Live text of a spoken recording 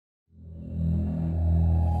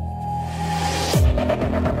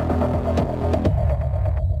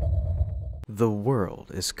The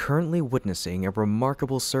world is currently witnessing a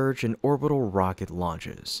remarkable surge in orbital rocket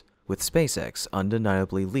launches, with SpaceX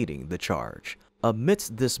undeniably leading the charge.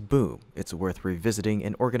 Amidst this boom, it's worth revisiting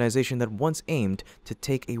an organization that once aimed to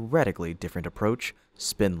take a radically different approach: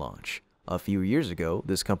 SpinLaunch. A few years ago,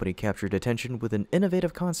 this company captured attention with an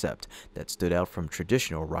innovative concept that stood out from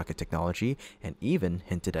traditional rocket technology and even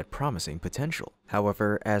hinted at promising potential.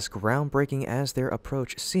 However, as groundbreaking as their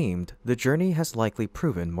approach seemed, the journey has likely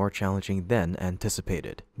proven more challenging than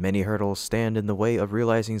anticipated. Many hurdles stand in the way of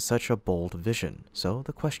realizing such a bold vision, so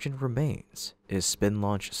the question remains: is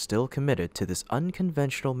SpinLaunch still committed to this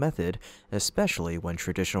unconventional method, especially when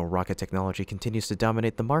traditional rocket technology continues to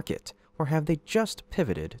dominate the market? Or have they just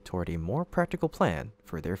pivoted toward a more practical plan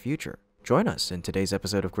for their future? Join us in today's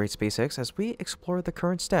episode of Great SpaceX as we explore the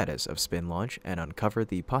current status of SpinLaunch and uncover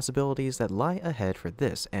the possibilities that lie ahead for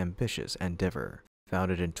this ambitious endeavor.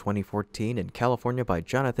 Founded in 2014 in California by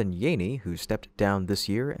Jonathan Yaney, who stepped down this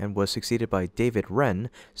year and was succeeded by David Wren,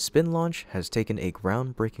 SpinLaunch has taken a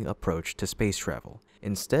groundbreaking approach to space travel.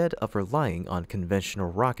 Instead of relying on conventional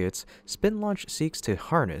rockets, SpinLaunch seeks to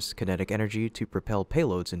harness kinetic energy to propel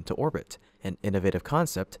payloads into orbit, an innovative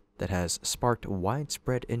concept that has sparked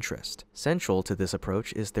widespread interest. Central to this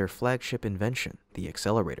approach is their flagship invention, the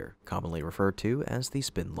accelerator, commonly referred to as the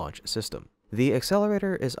SpinLaunch system. The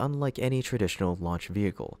accelerator is unlike any traditional launch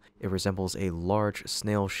vehicle. It resembles a large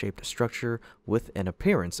snail-shaped structure with an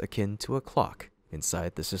appearance akin to a clock.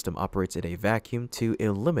 Inside, the system operates in a vacuum to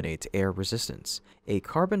eliminate air resistance. A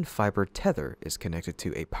carbon fiber tether is connected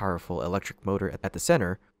to a powerful electric motor at the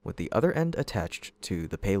center, with the other end attached to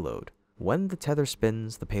the payload. When the tether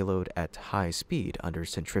spins the payload at high speed under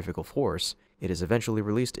centrifugal force, it is eventually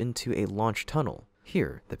released into a launch tunnel.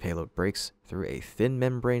 Here, the payload breaks through a thin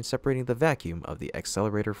membrane separating the vacuum of the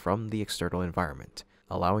accelerator from the external environment,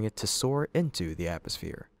 allowing it to soar into the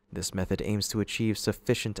atmosphere. This method aims to achieve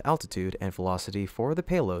sufficient altitude and velocity for the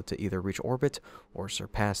payload to either reach orbit or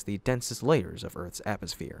surpass the densest layers of Earth's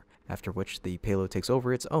atmosphere, after which the payload takes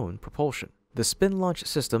over its own propulsion. The SpinLaunch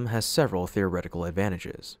system has several theoretical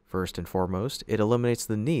advantages. First and foremost, it eliminates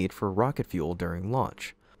the need for rocket fuel during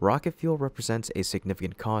launch. Rocket fuel represents a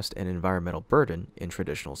significant cost and environmental burden in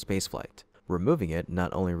traditional spaceflight. Removing it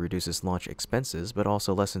not only reduces launch expenses but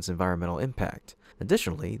also lessens environmental impact.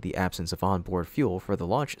 Additionally, the absence of onboard fuel for the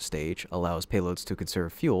launch stage allows payloads to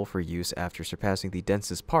conserve fuel for use after surpassing the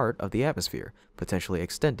densest part of the atmosphere, potentially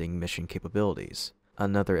extending mission capabilities.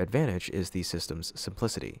 Another advantage is the system's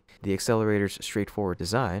simplicity. The accelerator's straightforward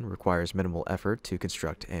design requires minimal effort to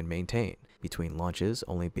construct and maintain. Between launches,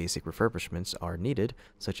 only basic refurbishments are needed,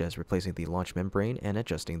 such as replacing the launch membrane and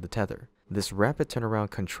adjusting the tether. This rapid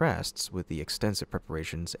turnaround contrasts with the extensive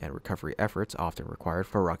preparations and recovery efforts often required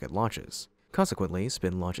for rocket launches. Consequently,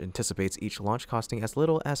 SpinLaunch anticipates each launch costing as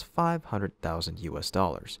little as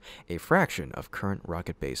 $500,000, a fraction of current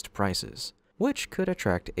rocket-based prices, which could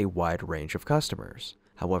attract a wide range of customers.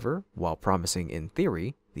 However, while promising in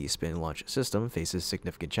theory, the SpinLaunch system faces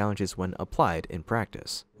significant challenges when applied in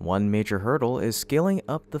practice. One major hurdle is scaling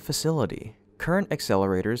up the facility. Current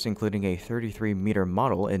accelerators, including a 33-meter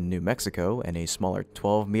model in New Mexico and a smaller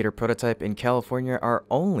 12-meter prototype in California, are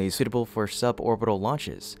only suitable for suborbital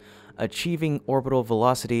launches. Achieving orbital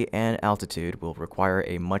velocity and altitude will require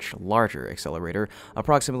a much larger accelerator,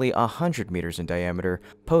 approximately 100 meters in diameter,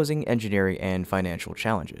 posing engineering and financial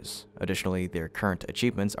challenges. Additionally, their current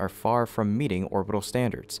achievements are far from meeting orbital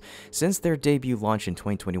standards. Since their debut launch in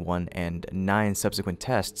 2021 and 9 subsequent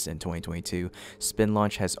tests in 2022,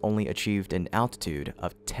 SpinLaunch has only achieved an altitude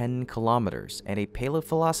of 10 kilometers and a payload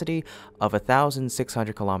velocity of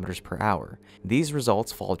 1,600 kilometers per hour. These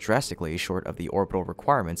results fall drastically short of the orbital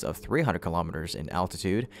requirements of 300 kilometers in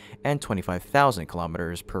altitude and 25,000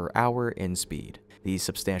 kilometers per hour in speed. The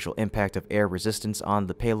substantial impact of air resistance on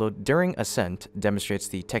the payload during ascent demonstrates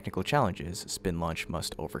the technical challenges SpinLaunch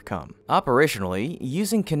must overcome. Operationally,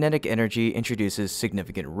 using kinetic energy introduces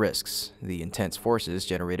significant risks. The intense forces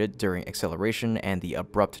generated during acceleration and the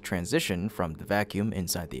abrupt transition from the vacuum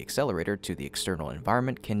inside the accelerator to the external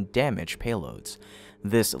environment can damage payloads.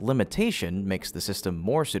 This limitation makes the system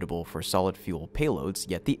more suitable for solid fuel payloads,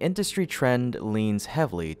 yet the industry trend leans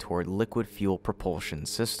heavily toward liquid fuel propulsion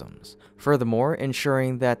systems. Furthermore,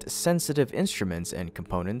 ensuring that sensitive instruments and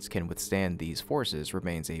components can withstand these forces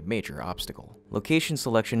remains a major obstacle. Location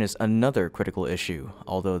selection is another critical issue.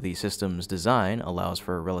 Although the system's design allows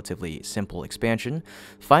for a relatively simple expansion,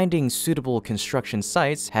 finding suitable construction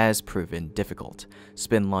sites has proven difficult.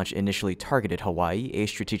 SpinLaunch initially targeted Hawaii, a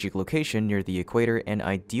strategic location near the equator, and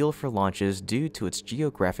ideal for launches due to its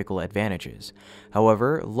geographical advantages.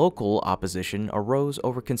 However, local opposition arose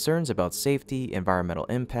over concerns about safety, environmental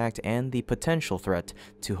impact, and the potential threat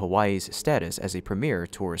to Hawaii's status as a premier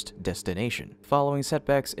tourist destination. Following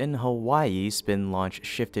setbacks in Hawaii, SpinLaunch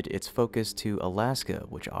shifted its focus to Alaska,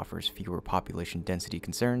 which offers fewer population density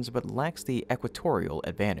concerns but lacks the equatorial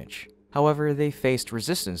advantage. However, they faced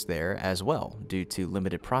resistance there as well, due to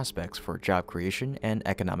limited prospects for job creation and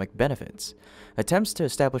economic benefits. Attempts to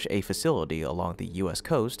establish a facility along the U.S.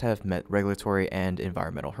 coast have met regulatory and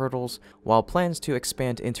environmental hurdles, while plans to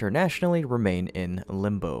expand internationally remain in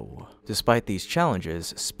limbo. Despite these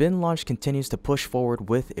challenges, SpinLaunch continues to push forward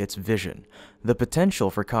with its vision. The potential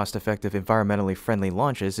for cost-effective, environmentally friendly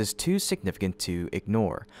launches is too significant to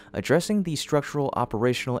ignore. Addressing the structural,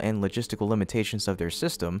 operational, and logistical limitations of their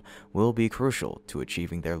system will be crucial to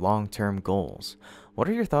achieving their long-term goals. What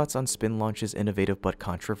are your thoughts on SpinLaunch's innovative but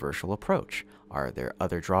controversial approach? Are there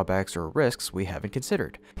other drawbacks or risks we haven't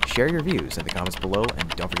considered? Share your views in the comments below, and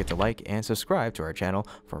don't forget to like and subscribe to our channel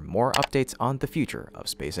for more updates on the future of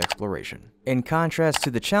space exploration. In contrast to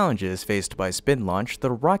the challenges faced by SpinLaunch,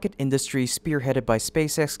 the rocket industry spearheaded by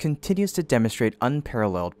SpaceX continues to demonstrate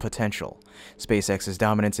unparalleled potential. SpaceX's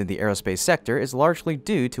dominance in the aerospace sector is largely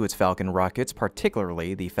due to its Falcon rockets,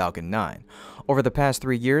 particularly the Falcon 9. Over the past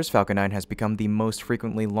 3 years, Falcon 9 has become the most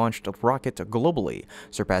frequently launched rocket globally,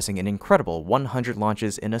 surpassing an incredible 100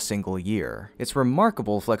 launches in a single year. Its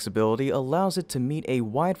remarkable flexibility allows it to meet a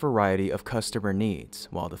wide variety of customer needs.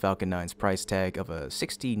 While the Falcon 9's price tag of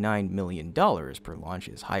 $69 million per launch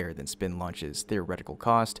is higher than SpinLaunch's theoretical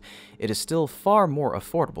cost, it is still far more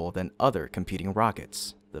affordable than other competing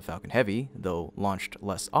rockets. The Falcon Heavy, though launched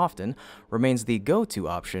less often, remains the go-to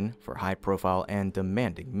option for high-profile and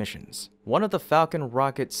demanding missions. One of the Falcon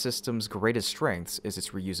rocket system's greatest strengths is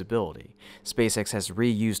its reusability. SpaceX has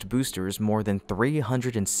reused boosters more than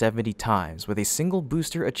 370 times, with a single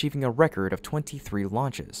booster achieving a record of 23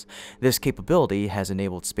 launches. This capability has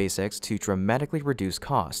enabled SpaceX to dramatically reduce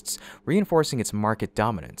costs, reinforcing its market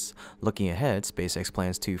dominance. Looking ahead, SpaceX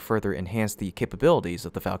plans to further enhance the capabilities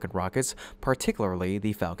of the Falcon rockets, particularly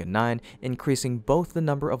the Falcon 9, increasing both the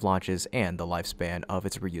number of launches and the lifespan of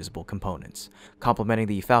its reusable components. Complementing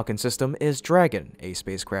the Falcon system is Dragon, a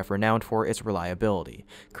spacecraft renowned for its reliability.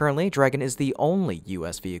 Currently, Dragon is the only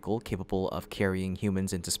U.S. vehicle capable of carrying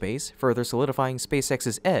humans into space, further solidifying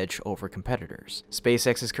SpaceX's edge over competitors.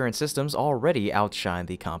 SpaceX's current systems already outshine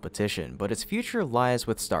the competition, but its future lies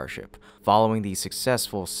with Starship. Following the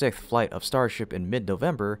successful 6th flight of Starship in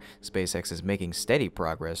mid-November, SpaceX is making steady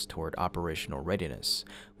progress toward operational readiness.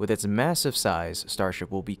 With its massive size,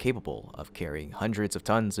 Starship will be capable of carrying hundreds of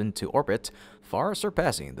tons into orbit, far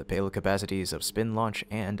surpassing the payload capacities of SpinLaunch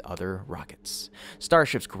and other rockets.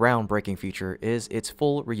 Starship's groundbreaking feature is its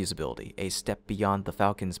full reusability, a step beyond the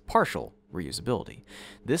Falcon's partial reusability.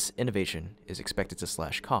 This innovation is expected to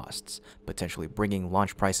slash costs, potentially bringing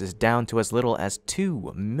launch prices down to as little as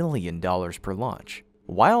 $2 million per launch.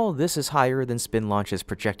 While this is higher than SpinLaunch's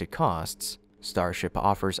projected costs, Starship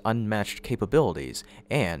offers unmatched capabilities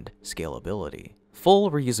and scalability.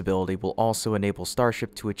 Full reusability will also enable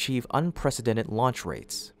Starship to achieve unprecedented launch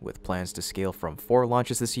rates, with plans to scale from 4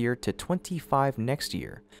 launches this year to 25 next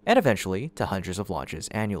year, and eventually to hundreds of launches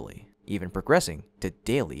annually, even progressing to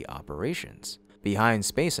daily operations. Behind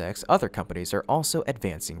SpaceX, other companies are also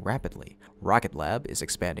advancing rapidly. Rocket Lab is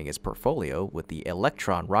expanding its portfolio with the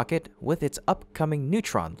Electron rocket with its upcoming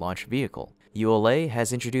Neutron launch vehicle. ULA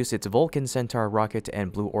has introduced its Vulcan Centaur rocket,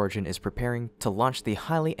 and Blue Origin is preparing to launch the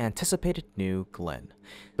highly anticipated New Glenn.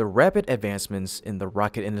 The rapid advancements in the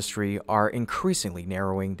rocket industry are increasingly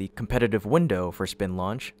narrowing the competitive window for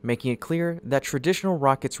SpinLaunch, making it clear that traditional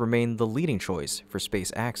rockets remain the leading choice for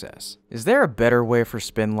space access. Is there a better way for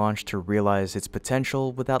SpinLaunch to realize its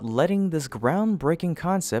potential without letting this groundbreaking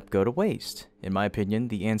concept go to waste? In my opinion,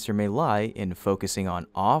 the answer may lie in focusing on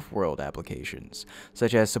off-world applications,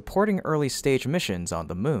 such as supporting early-stage missions on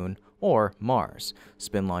the Moon or Mars.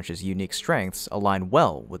 SpinLaunch's unique strengths align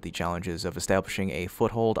well with the challenges of establishing a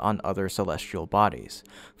foothold on other celestial bodies.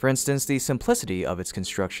 For instance, the simplicity of its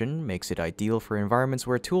construction makes it ideal for environments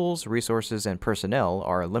where tools, resources, and personnel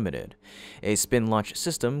are limited. A SpinLaunch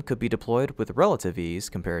system could be deployed with relative ease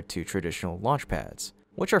compared to traditional launch pads,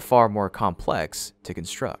 which are far more complex to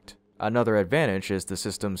construct. Another advantage is the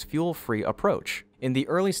system's fuel-free approach. In the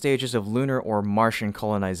early stages of lunar or Martian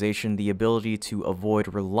colonization, the ability to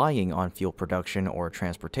avoid relying on fuel production or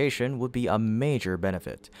transportation would be a major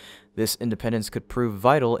benefit. This independence could prove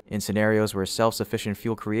vital in scenarios where self-sufficient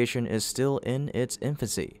fuel creation is still in its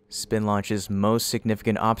infancy. SpinLaunch's most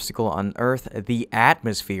significant obstacle on Earth, the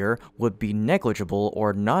atmosphere, would be negligible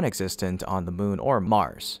or non-existent on the Moon or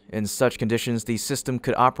Mars. In such conditions, the system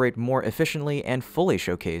could operate more efficiently and fully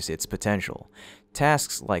showcase its potential.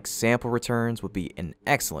 Tasks like sample returns would be an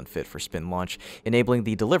excellent fit for SpinLaunch, enabling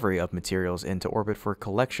the delivery of materials into orbit for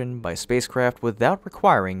collection by spacecraft without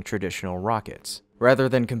requiring traditional rockets. Rather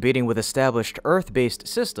than competing with established Earth-based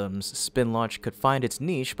systems, SpinLaunch could find its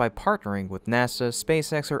niche by partnering with NASA,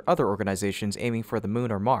 SpaceX, or other organizations aiming for the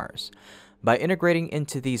Moon or Mars. By integrating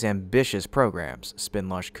into these ambitious programs,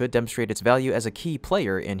 SpinLaunch could demonstrate its value as a key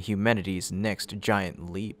player in humanity's next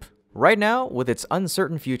giant leap. Right now, with its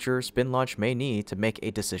uncertain future, SpinLaunch may need to make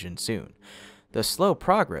a decision soon. The slow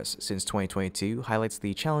progress since 2022 highlights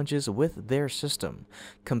the challenges with their system.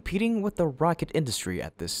 Competing with the rocket industry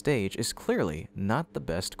at this stage is clearly not the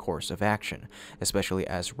best course of action, especially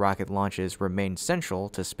as rocket launches remain central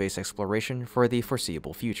to space exploration for the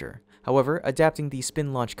foreseeable future. However, adapting the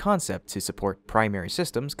SpinLaunch concept to support primary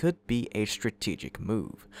systems could be a strategic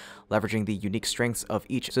move. Leveraging the unique strengths of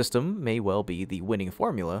each system may well be the winning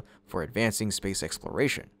formula for advancing space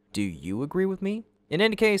exploration. Do you agree with me? In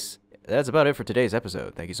any case, that's about it for today's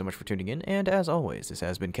episode. Thank you so much for tuning in, and as always, this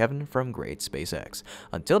has been Kevin from Great SpaceX.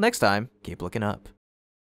 Until next time, keep looking up.